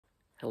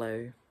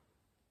Hello.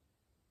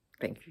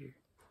 Thank you.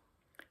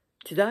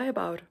 Today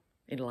about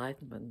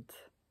enlightenment.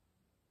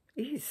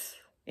 Is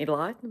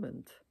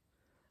enlightenment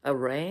a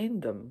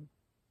random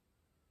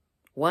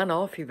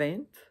one-off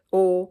event,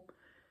 or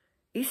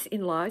is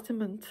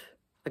enlightenment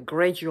a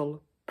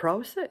gradual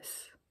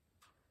process?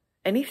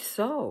 And if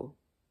so,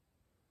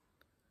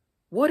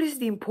 what is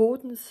the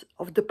importance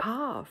of the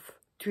path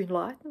to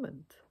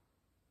enlightenment?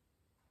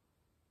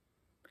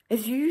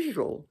 As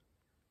usual,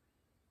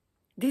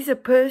 these are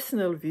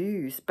personal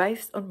views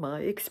based on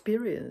my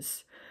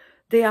experience.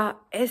 They are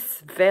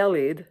as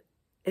valid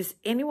as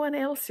anyone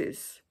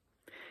else's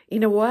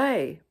in a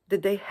way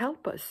that they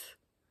help us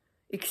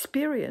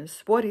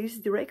experience what is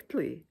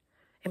directly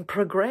and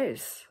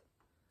progress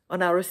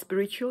on our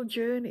spiritual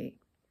journey.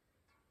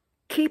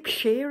 Keep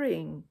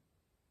sharing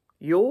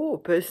your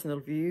personal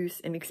views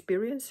and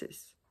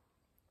experiences.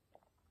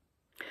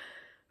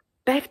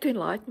 Back to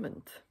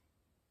enlightenment.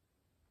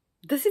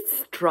 Does it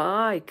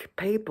strike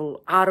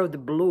people out of the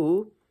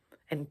blue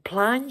and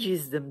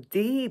plunges them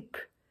deep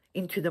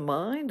into the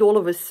mind all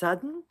of a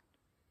sudden?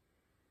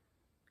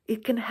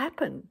 It can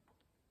happen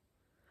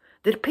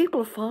that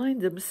people find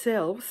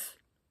themselves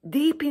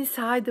deep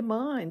inside the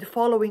mind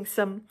following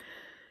some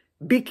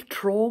big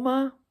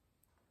trauma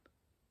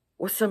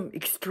or some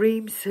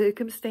extreme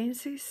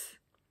circumstances.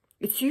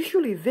 It's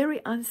usually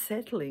very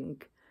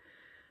unsettling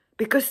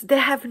because they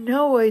have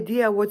no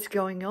idea what's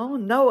going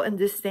on, no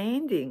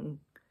understanding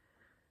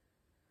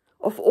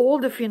of all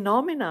the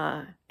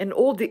phenomena and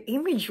all the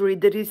imagery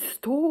that is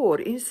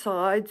stored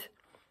inside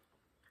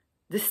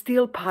the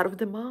still part of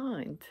the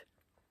mind.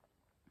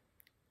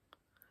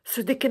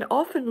 So they can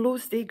often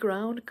lose their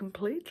ground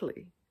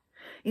completely.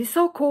 In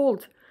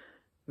so-called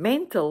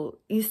mental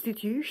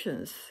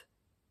institutions,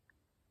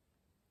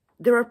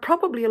 there are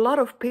probably a lot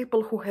of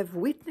people who have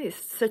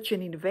witnessed such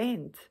an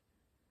event,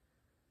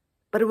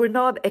 but were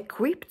not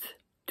equipped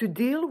to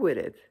deal with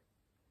it.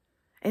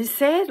 And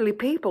sadly,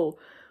 people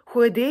who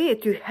are there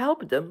to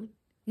help them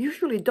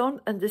usually don't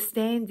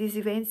understand these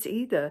events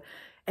either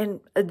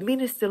and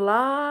administer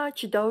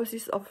large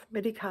doses of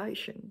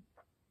medication.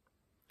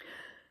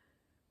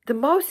 The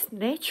most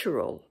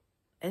natural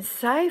and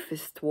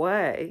safest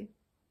way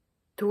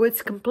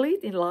towards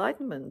complete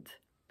enlightenment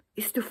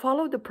is to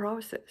follow the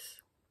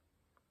process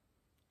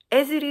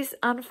as it is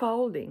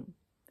unfolding.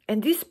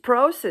 And this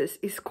process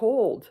is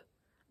called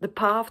the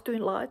path to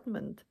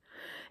enlightenment.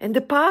 And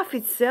the path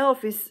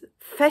itself is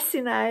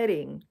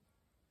fascinating.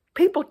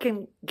 People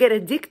can get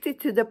addicted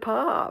to the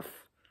path.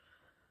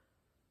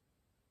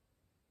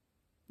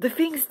 The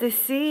things they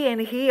see and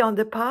hear on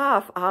the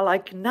path are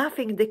like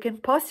nothing they can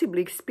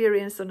possibly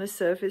experience on a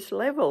surface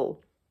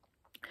level.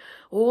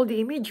 All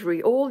the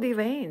imagery, all the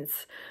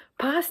events,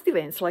 past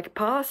events like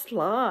past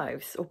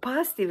lives or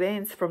past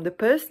events from the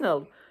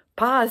personal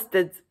past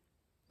that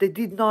they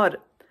did not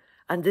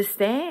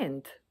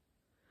understand.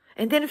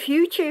 And then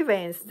future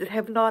events that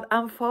have not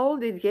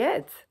unfolded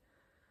yet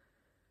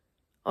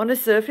on a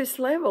surface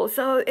level.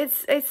 So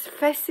it's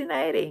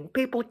fascinating.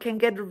 People can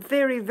get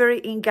very,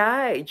 very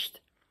engaged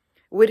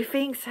with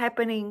things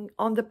happening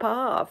on the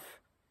path.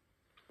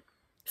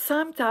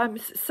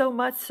 Sometimes so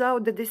much so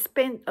that they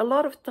spend a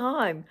lot of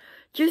time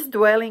just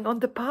dwelling on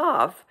the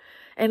path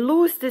and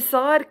lose the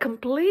sight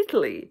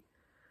completely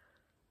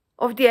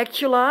of the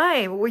actual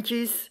aim, which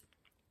is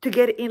to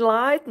get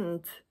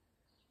enlightened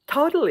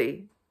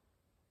totally,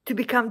 to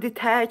become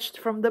detached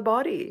from the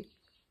body,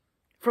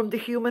 from the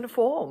human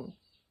form.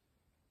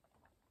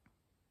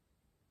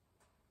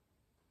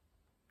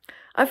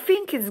 I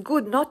think it's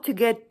good not to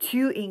get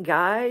too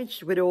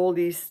engaged with all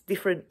these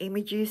different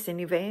images and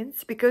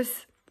events,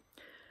 because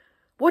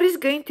what is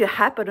going to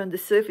happen on the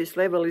surface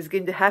level is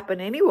going to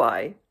happen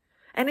anyway.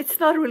 And it's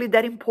not really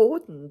that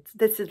important.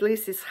 That's at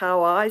least is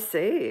how I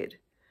see it.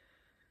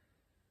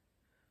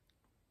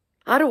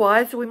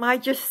 Otherwise, we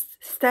might just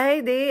stay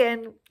there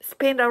and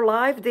spend our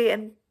life there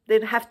and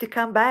then have to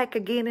come back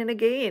again and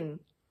again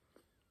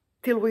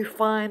till we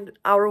find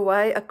our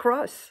way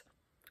across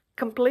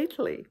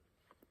completely.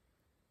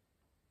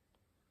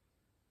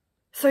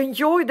 So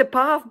enjoy the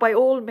path by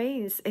all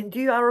means and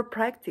do our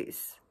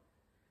practice.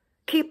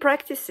 Keep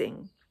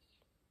practicing.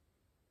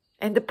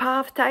 And the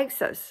path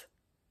takes us.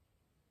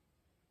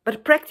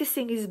 But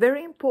practicing is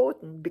very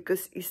important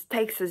because it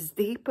takes us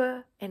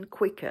deeper and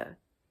quicker.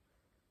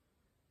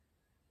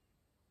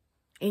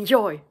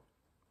 Enjoy.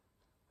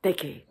 Take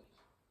care.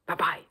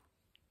 Bye-bye.